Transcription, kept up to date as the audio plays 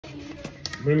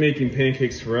We're making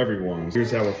pancakes for everyone.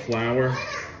 Here's our flour.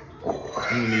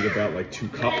 We need about like 2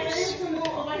 cups. A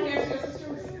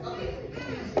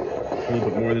little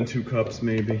bit more than 2 cups,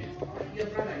 maybe.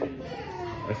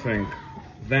 I think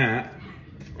that.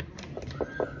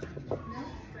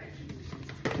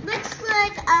 Looks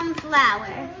like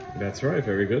flour. That's right.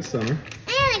 Very good, Summer. And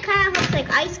it kind of looks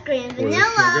like ice cream.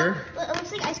 Vanilla. It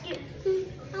looks like ice cream.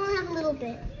 I only have a little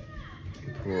bit.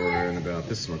 Pour in about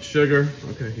this much sugar.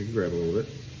 Okay, you can grab a little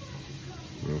bit.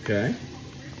 Okay.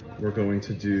 We're going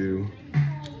to do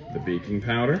the baking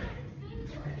powder.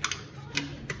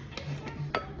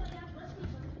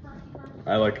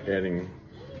 I like adding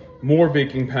more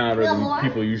baking powder than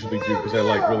people usually do because I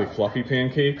like really fluffy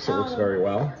pancakes. So it works very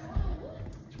well.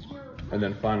 And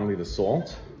then finally the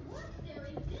salt.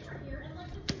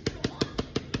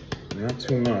 Not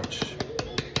too much.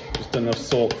 Just enough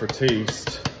salt for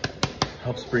taste.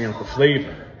 Helps bring out the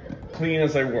flavor. Clean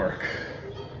as I work.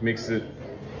 Makes it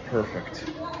perfect.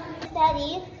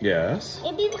 Daddy? Yes?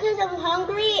 Maybe because I'm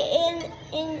hungry and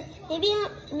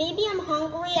maybe I'm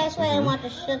hungry, that's why I want the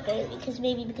sugar,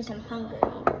 because I'm hungry.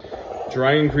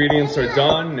 Dry ingredients are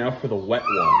done, now for the wet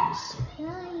ones.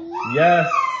 Yes!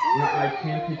 No, I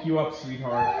can't pick you up,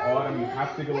 sweetheart. Autumn, you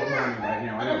have to go with mommy right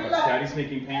now. I know, but Daddy's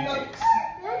making pancakes.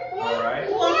 Alright?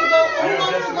 Who wants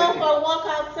to go for a walk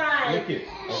outside? Lick it,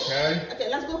 okay? Okay,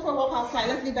 let's go for a walk outside.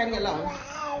 Let's leave Daddy alone.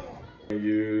 I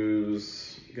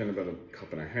use, again, about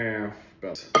 1.5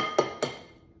 cups. About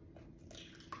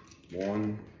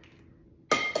 1,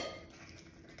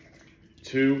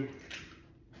 2.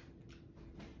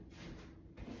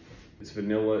 It's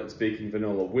vanilla, it's baking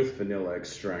vanilla with vanilla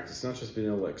extract. It's not just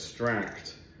vanilla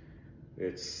extract,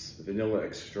 it's vanilla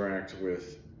extract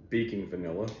with baking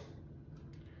vanilla.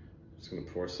 Just gonna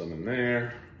pour some in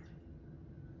there.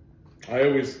 I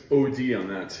always OD on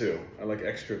that too. I like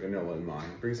extra vanilla in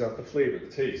mine. Brings out the flavor, the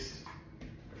taste.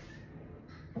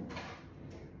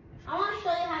 I want to show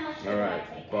you how much sugar I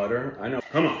take. Butter, I know.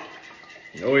 Come on.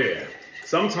 Oh yeah.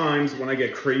 Sometimes when I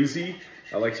get crazy,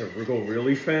 I like to go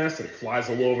really fast. It flies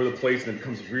all over the place and it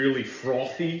becomes really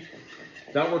frothy.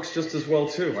 That works just as well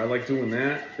too. I like doing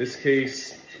that. This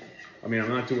case, I mean, I'm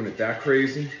not doing it that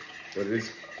crazy, but it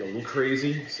is a little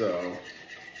crazy. So,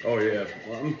 oh yeah,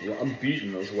 well, I'm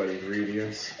beating those wet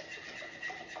ingredients.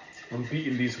 I'm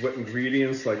beating these wet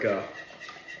ingredients like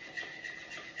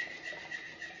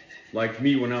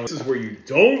me when I was. This is where you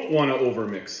don't want to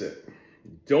overmix it.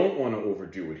 You don't want to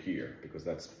overdo it here because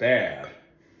that's bad.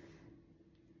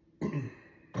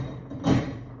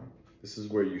 This is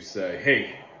where you say,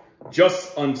 hey,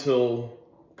 just until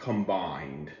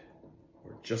combined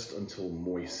or just until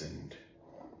moistened.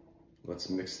 Let's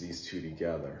mix these two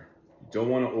together. You don't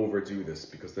want to overdo this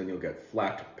because then you'll get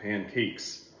flat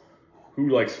pancakes. Who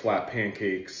likes flat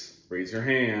pancakes? Raise your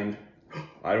hand.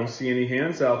 I don't see any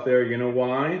hands out there. You know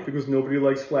why? Because nobody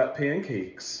likes flat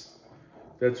pancakes.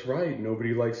 That's right,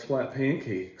 nobody likes flat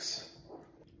pancakes.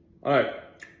 All right.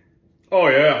 Oh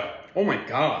yeah. Oh my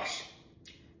gosh.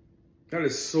 That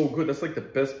is so good. That's like the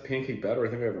best pancake batter I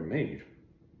think I ever made.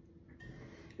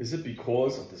 Is it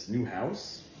because of this new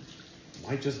house?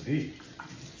 Might just be.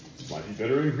 Might be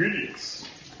better ingredients.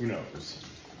 Who knows?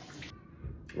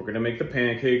 We're gonna make the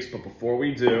pancakes, but before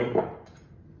we do,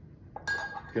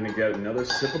 gonna get another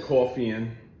sip of coffee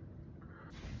in.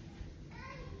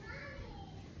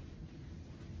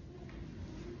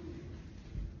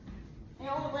 And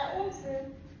all the wet ones?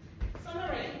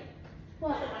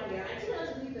 What? I think I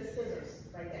should leave the scissors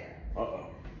right there. Uh-oh.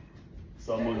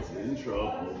 Someone's in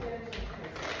trouble.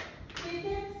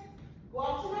 Kids, go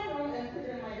up to my room and put it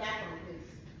in my bathroom,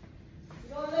 please.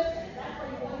 You don't listen. That's why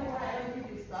you wonder why I don't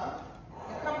give you stuff.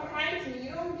 You come crying to me.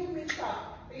 You don't give me stuff.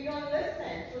 But you don't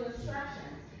listen to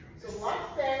instructions. So go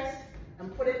upstairs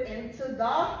and put it into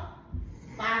the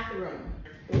bathroom.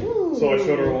 Ooh. So I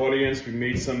showed our audience, we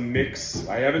made some mix.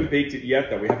 I haven't baked it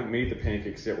yet though. We haven't made the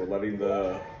pancakes yet. We're letting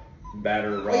the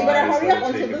batter rise. You better hurry up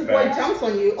until this boy jumps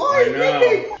on you. Oh, he's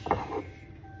making.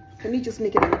 Let me just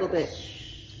make it a little bit.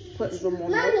 Put a little more.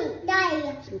 Mommy, Daddy.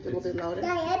 Make it a little bit louder.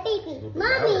 Daddy, baby.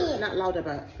 Mommy. Not louder,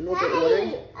 but a little bit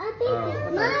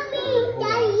louder. Mommy,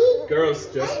 Daddy. Girls,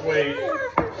 just wait.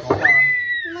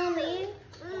 Mommy.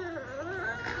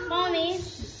 Mommy.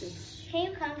 Can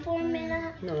you come for a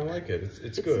minute? No, I like it.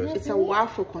 It's good. It's a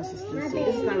waffle consistency.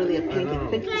 This is not really a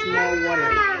pancake. Pancake is more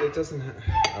watery. It doesn't have...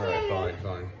 Alright,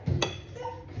 fine.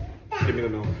 Give me the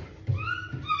milk.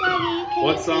 Daddy, can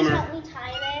What, you Summer? please help me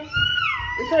tie this?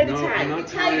 It's already No, tied. I'm not You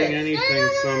tied tying it. anything,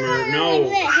 Summer. Like No,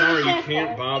 this. Summer, you Circle.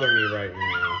 can't bother me right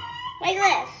now. Like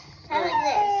this. Tie like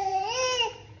this.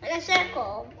 Like a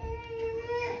circle.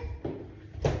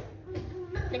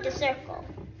 Like a circle.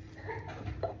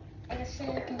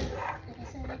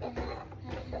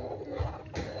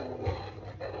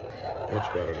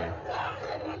 Much better now.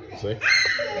 See?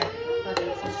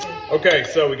 Okay,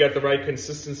 so we got the right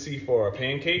consistency for our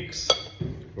pancakes.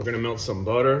 We're gonna melt some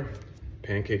butter.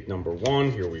 Pancake number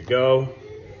 1, here we go.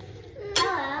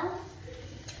 Hello.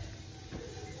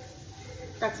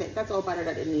 That's it. That's all butter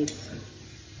that it needs.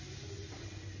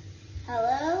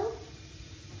 Hello.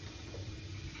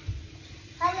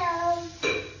 Hello.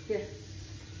 Here.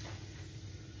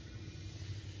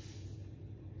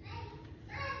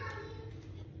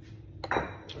 All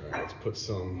right, let's put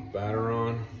some batter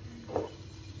on.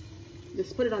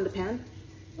 Just put it on the pan.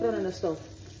 Put it on the stove.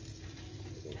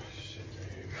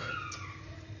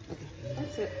 Okay,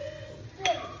 that's it.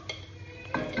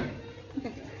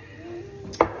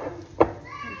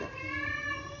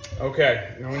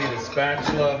 Okay, now we need a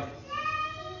spatula.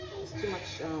 It's too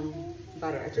much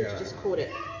butter. I think just coat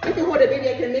it. You can hold it, baby.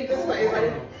 I can make this for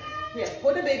everybody. Here,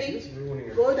 hold it,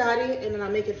 baby. Go, daddy, and then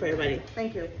I'll make it for everybody.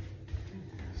 Thank you.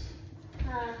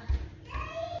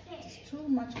 It's too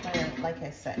much butter, like I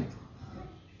said.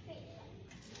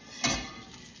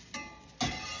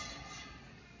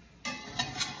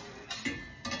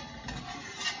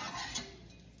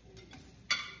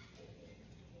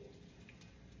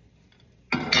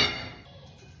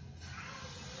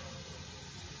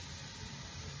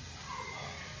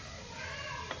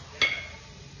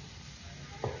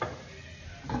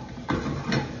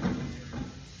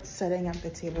 Setting up the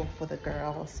table for the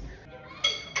girls.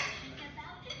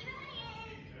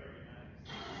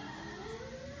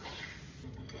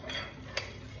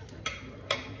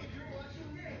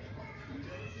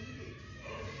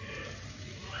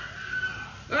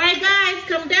 All right, guys,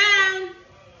 come down.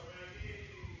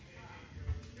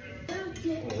 Oh,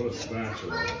 what a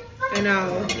spatula. I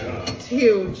know, Yeah. it's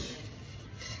huge.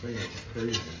 This thing is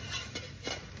crazy.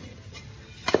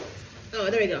 Oh,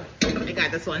 there we go. I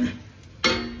got this one.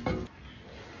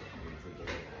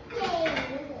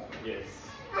 Yes.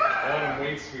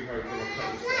 Wait, sweetheart, we're gonna cut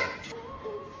this off.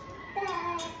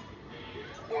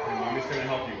 Okay, mommy's gonna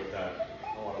help you with that.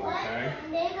 Okay?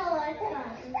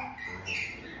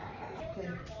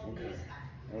 Okay.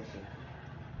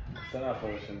 It's enough,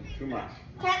 Ocean. Too much.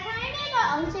 Can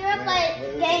I make syrup like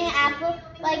getting apple,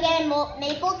 like getting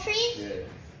maple trees? Yeah.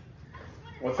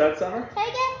 What's that, Summer? Can I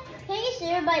get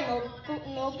syrup by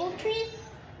maple trees?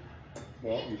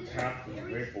 Well, you tap the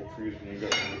maple trees when you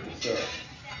get maple syrup.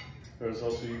 There's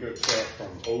also, you get syrup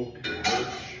from oak and birch.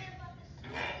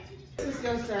 This is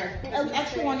your sir.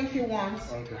 Extra one if you want.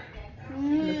 Okay.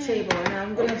 On the table, and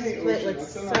I'm gonna Okay, split Ocean, with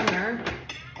what's in Summer.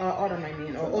 Autumn, I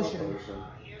mean, or Ocean. Ocean.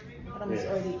 Autumn is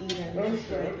already eating.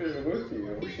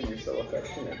 Ocean, you're so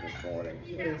affectionate this morning.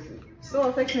 So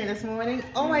affectionate this morning.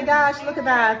 Oh my gosh, look at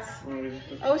that.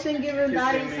 Ocean giving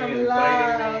Daddy some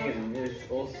love.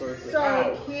 It's all sorts of. So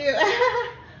Ow. cute.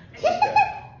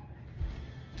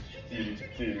 Look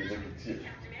at you.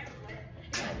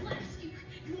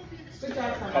 Good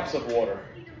job, Summer. Cups of water.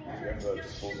 We have the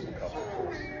disposable cup, of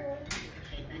course.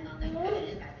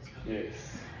 Yes.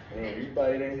 Are you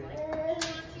biting?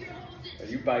 Are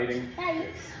you biting?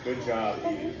 Yes. Good job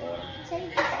eating.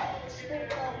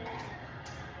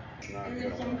 Not Give me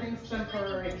good. something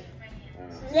temporary.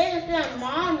 This is not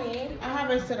mommy. I'll have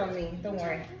her sit on me. Don't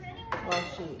worry. Well,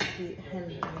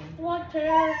 him.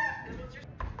 Water.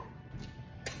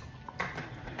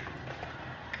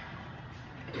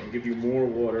 I'll give you more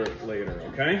water later,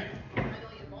 okay? There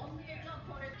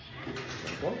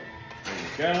you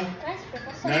go.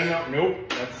 No, nope.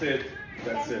 That's it.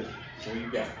 That's it. That's all you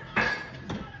got.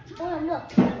 Oh, look.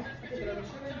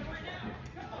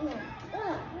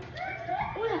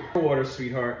 Your water,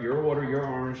 sweetheart. Your water, your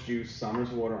orange juice. Summer's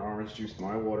water, orange juice.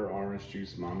 My water, orange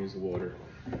juice. Mommy's water.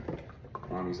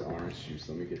 Mommy's orange juice.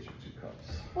 Let me get you 2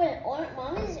 cups. Wait,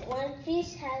 mommy's orange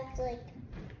juice has like.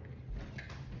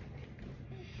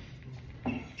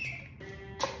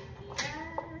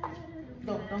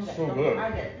 Don't get So it. good. I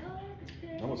get it.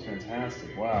 That was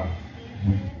fantastic. Wow.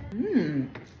 Mmm.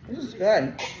 This is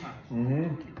good.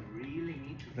 Mm-hmm.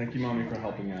 Thank you, Mommy, for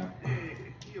helping out.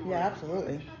 Yeah,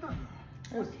 absolutely.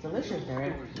 It was delicious,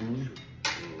 Barry. Mm-hmm.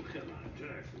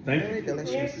 Thank Really you.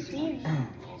 delicious.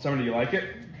 Summer, do you like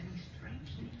it?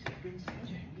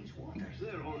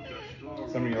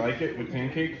 Summer, you like it with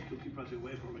pancake?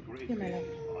 Here, my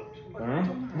love.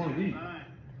 Come on, eat.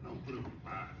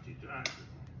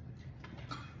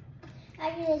 I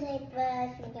can say, but I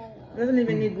think I know. It doesn't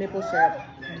even need maple syrup.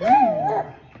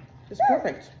 Mm. It's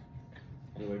perfect.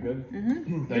 Really good?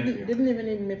 Mm-hmm. Thank you. Didn't even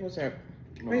need maple syrup.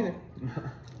 Crazy.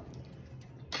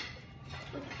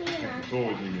 It's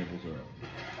always need maple syrup.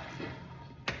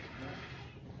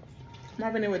 It's clean. Okay. Let's see. Here, my love. Let's see. Here, my love. Let's see.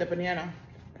 Marvin with a banana.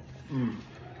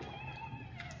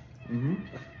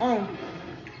 Oh,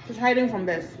 she's hiding from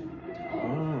this.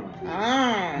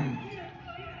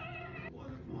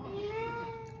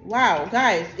 Wow,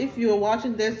 guys, if you were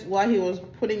watching this while he was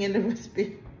putting in the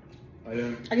recipe, I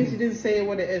didn't. I guess you didn't say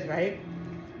what it is, right?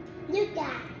 Look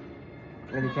at.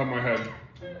 On the top of my head.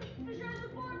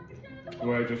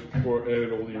 Where I just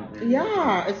added all the ingredients.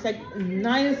 Yeah, it's like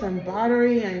nice and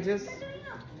buttery and just,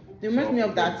 it reminds me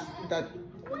of that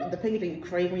the thing that you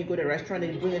crave when you go to a restaurant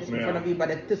and they bring it in front of you,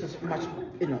 but this is much,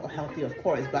 healthy, of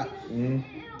course, but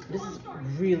this is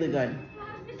really good.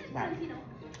 Wow.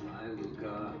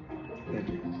 Thank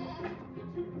you.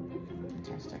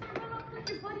 Fantastic.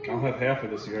 I'll have half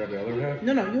of this. You have the other half?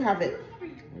 No, you have it.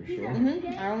 Are you sure?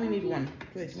 I only need one,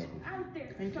 please.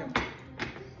 Thank you.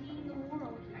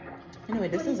 Anyway,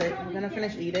 this is it. We're gonna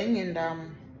finish eating, and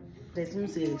there's some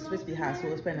supposed to be house, so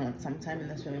we'll spend some time in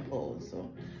the swimming pool. So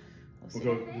We'll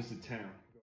go visit town.